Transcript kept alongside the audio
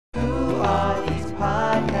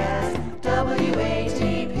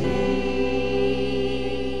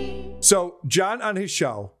So John on his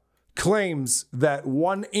show claims that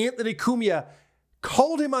one Anthony Cumia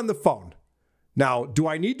called him on the phone. Now, do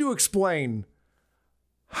I need to explain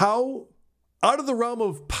how out of the realm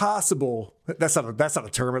of possible, that's not a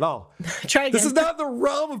term at all. Try again. This is not the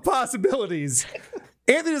realm of possibilities.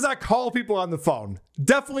 Anthony does not call people on the phone.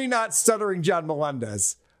 Definitely not Stuttering John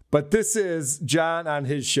Melendez. But this is John on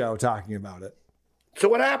his show talking about it. So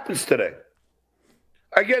what happens today?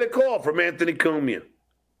 I get a call from Anthony Cumia.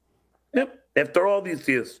 Yep, after all these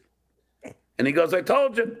years. And he goes, I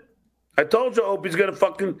told you, Opie's going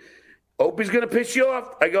to piss you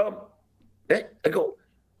off. I go,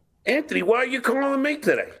 Anthony, why are you calling me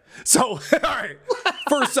today? So, all right.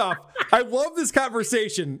 First off, I love this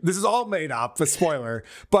conversation. This is all made up, a spoiler.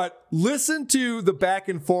 But listen to the back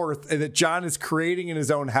and forth that John is creating in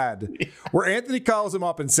his own head, where Anthony calls him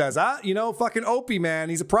up and says, fucking Opie, man,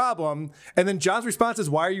 he's a problem. And then John's response is,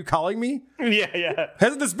 why are you calling me? Yeah.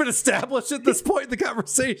 Hasn't this been established at this point in the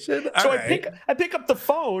conversation? So right. I pick up the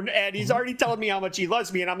phone, and he's already telling me how much he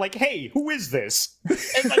loves me, and I'm like, hey, who is this?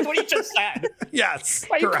 And that's what he just said. Yes.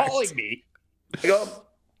 Why are you correct. calling me?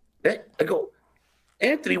 I go,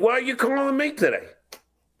 Anthony, why are you calling me today?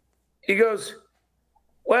 He goes,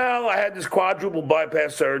 well, I had this quadruple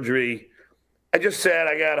bypass surgery. I just said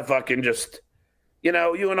I got to fucking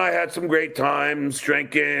you and I had some great times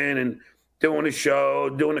drinking and doing a show,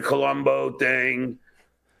 doing the Columbo thing.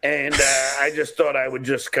 And I just thought I would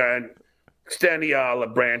just kind of extend the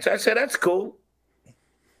olive branch. I said, that's cool.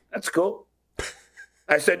 That's cool.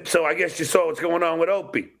 I said, so I guess you saw what's going on with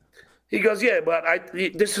Opie. He goes, yeah, but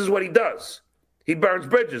this is what he does. He burns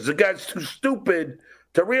bridges. The guy's too stupid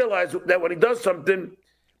to realize that when he does something,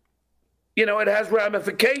 it has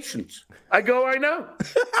ramifications. I go, I know.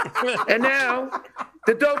 And now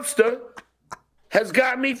the dopester has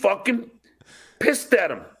got me fucking pissed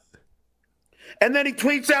at him. And then he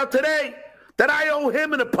tweets out today that I owe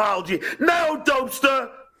him an apology. No, dopester.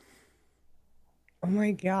 Oh,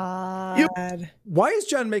 my God. Why is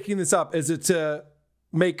John making this up? Is it to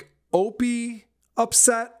make Opie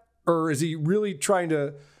upset? Or is he really trying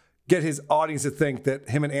to get his audience to think that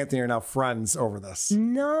him and Anthony are now friends over this?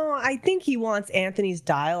 No, I think he wants Anthony's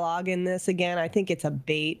dialogue in this again. I think it's a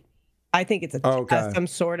bait. I think it's some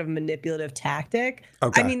sort of manipulative tactic.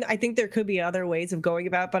 Okay. I mean, I think there could be other ways of going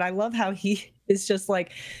about it, but I love how he is just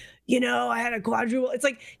like, I had a quadruple. It's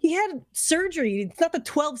like he had surgery. It's not the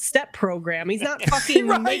 12-step program. He's not fucking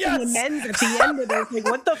making amends at the end of this. Like,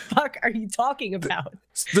 what the fuck are you talking about?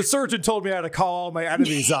 The surgeon told me I had to call all my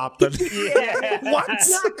enemies up. And what? It's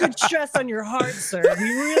not good stress on your heart, sir. You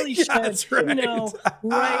really should,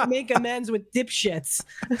 make amends with dipshits.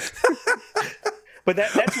 But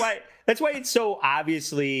that's why it's so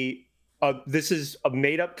obviously this is a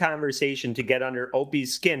made-up conversation to get under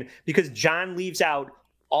Opie's skin, because John leaves out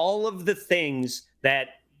all of the things that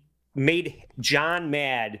made John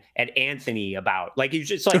mad at Anthony about. Like, he's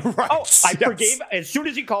just like, forgave. As soon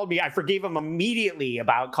as he called me, I forgave him immediately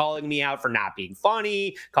about calling me out for not being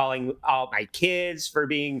funny, calling out my kids for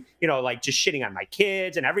being, just shitting on my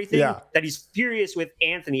kids and everything that he's furious with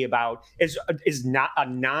Anthony about is not a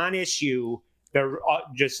non-issue. They're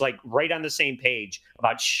just like right on the same page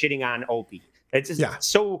about shitting on Opie. It's just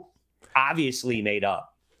so obviously made up.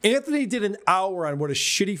 Anthony did an hour on what a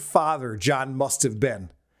shitty father John must have been.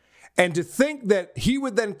 And to think that he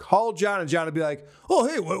would then call John and John would be like, oh,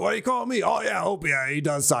 hey, why do you call me? Oh, yeah, Opie, he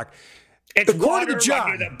does suck. It's water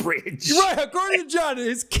under the bridge. Right, according to John,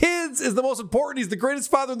 his kids is the most important. He's the greatest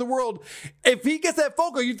father in the world. If he gets that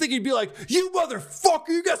phone call, you'd think he'd be like, you motherfucker,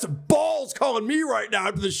 you got some balls calling me right now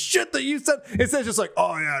after the shit that you said. Instead, it's just like,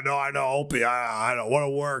 oh, yeah, no, I know, Opie, I don't want to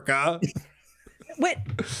work, huh? Wait,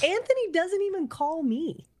 Anthony doesn't even call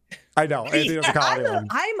me. I know. Anthony doesn't call anyone.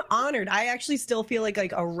 I'm honored. I actually still feel like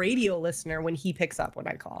a radio listener when he picks up when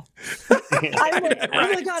I call. I'm like,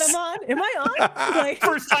 oh my God, I'm on. Am I on? Like,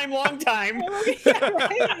 first time, long time. Yeah,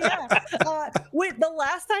 right? Yeah. Wait, the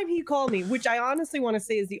last time he called me, which I honestly want to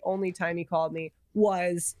say is the only time he called me,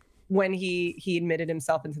 was when he admitted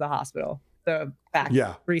himself into the hospital back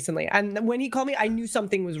recently. And when he called me, I knew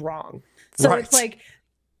something was wrong. So it's like,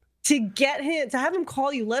 to have him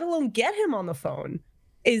call you, let alone get him on the phone,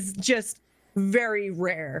 is just very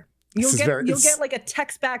rare. You'll get like a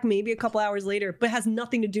text back maybe a couple hours later, but it has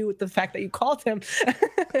nothing to do with the fact that you called him.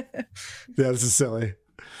 Yeah, this is silly.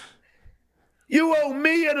 You owe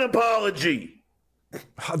me an apology.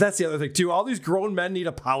 That's the other thing too. All these grown men need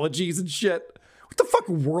apologies and shit. What the fuck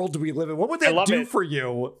world do we live in? What would that do for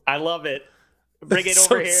you? I love it. Bring it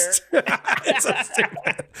over here. It's so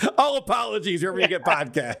stupid. All apologies wherever you get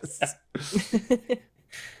podcasts.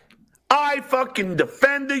 I fucking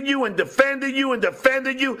defended you and defended you and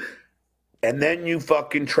defended you. And then you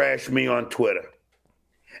fucking trash me on Twitter.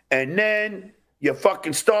 And then you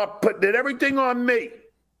fucking start putting everything on me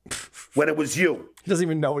when it was you. He doesn't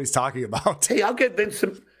even know what he's talking about. Hey, I'll get Vince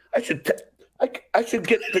some. I should get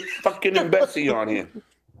the fucking Bessie on here.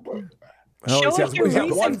 Show us your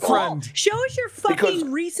recent call. Friend. Show us your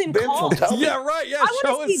fucking recent Vince call. Yeah, right. Yeah, I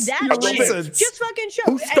want to see that shit. Just fucking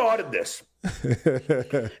show. Who started this?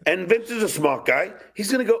 And Vince is a smart guy.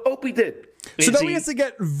 He's gonna go. Opie did. So now he has to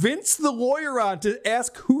get Vince the lawyer on to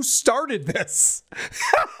ask who started this.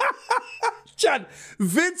 John,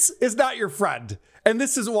 Vince is not your friend. And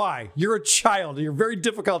this is why. You're a child. You're very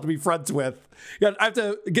difficult to be friends with. I have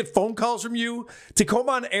to get phone calls from you to come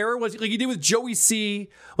on air like he did with Joey C.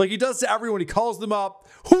 Like he does to everyone. He calls them up.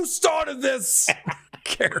 Who started this? Who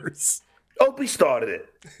cares? Opie started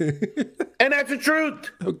it. And that's the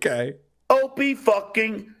truth. Okay. Opie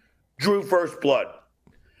fucking drew first blood.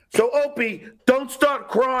 So Opie, don't start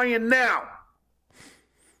crying now.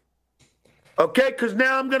 Okay? Because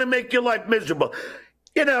now I'm going to make your life miserable.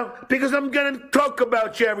 You know, because I'm going to talk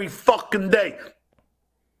about you every fucking day.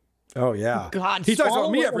 Oh, yeah. God, he talks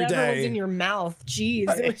about me every day. Was in your mouth. Jeez.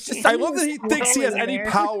 I love that he thinks he has any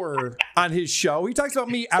power on his show. He talks about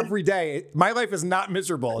me every day. My life is not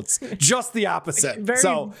miserable. It's just the opposite.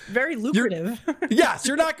 Very lucrative. Yes,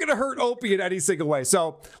 you're not going to hurt Opie in any single way.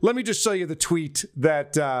 So let me just show you the tweet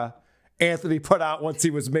that Anthony put out once he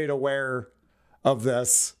was made aware of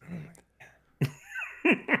this.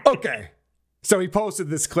 Okay. So he posted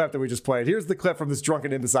this clip that we just played. Here's the clip from this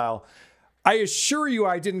drunken imbecile. I assure you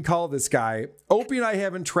I didn't call this guy. Opie and I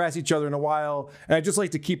haven't trashed each other in a while, and I just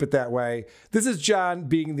like to keep it that way. This is John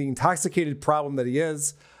being the intoxicated problem that he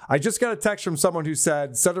is. I just got a text from someone who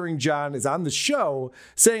said Stuttering John is on the show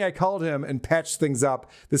saying I called him and patched things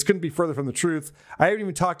up. This couldn't be further from the truth. I haven't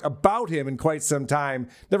even talked about him in quite some time.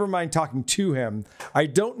 Never mind talking to him. I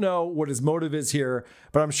don't know what his motive is here,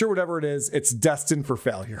 but I'm sure whatever it is, it's destined for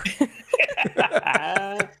failure.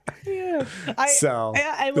 Yeah.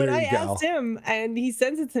 When I asked him and he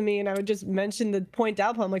sends it to me and I would just mention the point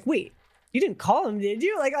out, I'm like, wait, you didn't call him, did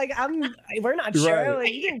you? We're not sure. Right.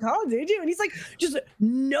 Like, you didn't call him, did you? And he's like, just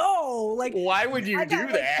no. Like, why would you do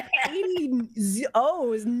that? 80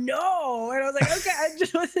 O's, no. And I was like, okay, I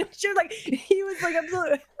just wasn't sure. Like, he was like,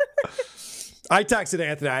 absolutely. I texted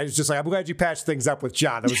Anthony. I was just like, I'm glad you patched things up with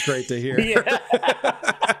John. It was great to hear.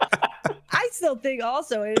 I still think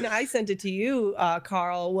also, and I sent it to you,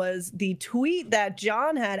 Carl, was the tweet that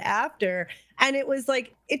John had after. And it was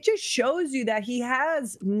like, it just shows you that he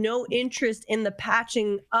has no interest in the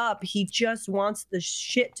patching up. He just wants the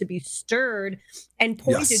shit to be stirred and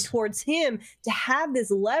pointed towards him to have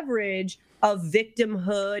this leverage of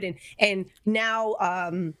victimhood and now,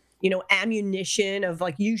 ammunition of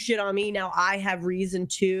like, you shit on me, now I have reason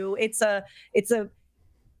to.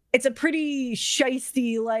 It's a pretty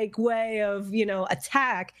shisty like way of,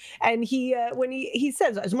 attack. And he when he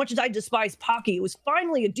says, as much as I despise Pocky, it was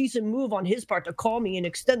finally a decent move on his part to call me and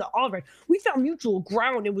extend the olive branch. We found mutual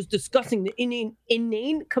ground and was discussing the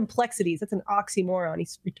inane complexities. That's an oxymoron.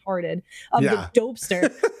 He's retarded of the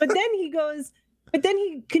dopester. But then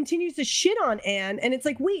he continues to shit on Ann. And it's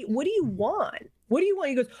like, wait, what do you want? What do you want?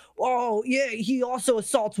 He goes, oh, yeah, he also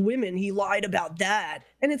assaults women. He lied about that.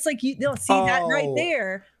 And it's like, that right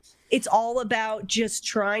there. It's all about just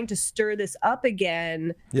trying to stir this up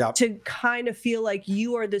again to kind of feel like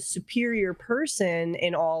you are the superior person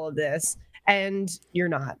in all of this. And you're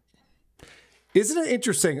not. Isn't it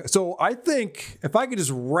interesting? So I think if I could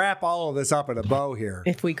just wrap all of this up in a bow here.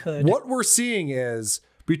 If we could. What we're seeing is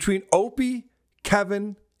between Opie,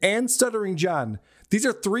 Kevin, and Stuttering John, these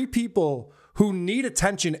are three people who need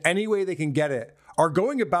attention any way they can get it, are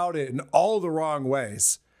going about it in all the wrong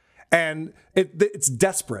ways. And it's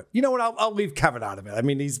desperate. You know what? I'll leave Kevin out of it. I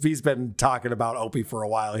mean, he's been talking about Opie for a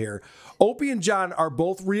while here. Opie and John are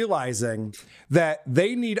both realizing that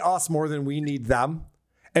they need us more than we need them.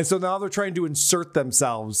 And so now they're trying to insert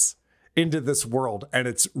themselves into this world. And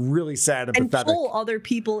it's really sad and pathetic. And pull other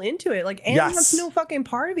people into it. Like, Andy wants no fucking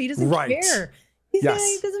part of it. He doesn't care. He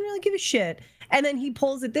doesn't really give a shit. And then he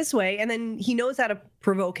pulls it this way. And then he knows how to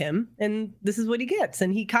provoke him. And this is what he gets.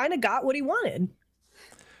 And he kind of got what he wanted.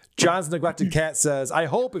 John's neglected cat says, I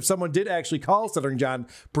hope if someone did actually call Stuttering John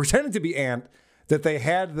pretending to be Ant, that they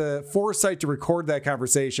had the foresight to record that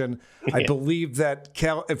conversation. I believe that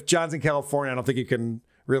if John's in California, I don't think you can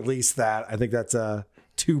release that. I think that's a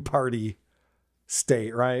two-party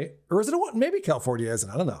state, right? Or is it maybe California isn't.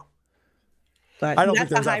 I don't know. But I don't think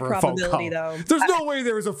there's a high ever a phone call. Though. There's no way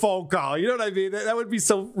there was a phone call. You know what I mean? That would be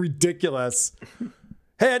so ridiculous.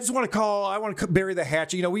 Hey, I just want to call. I want to bury the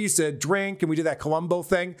hatchet. We used to drink and we did that Columbo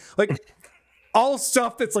thing. Like, all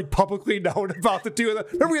stuff that's like publicly known about the two of them.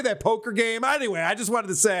 Remember we had that poker game? Anyway, I just wanted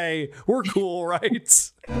to say we're cool,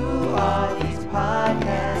 right? Who are these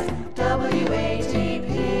podcasts?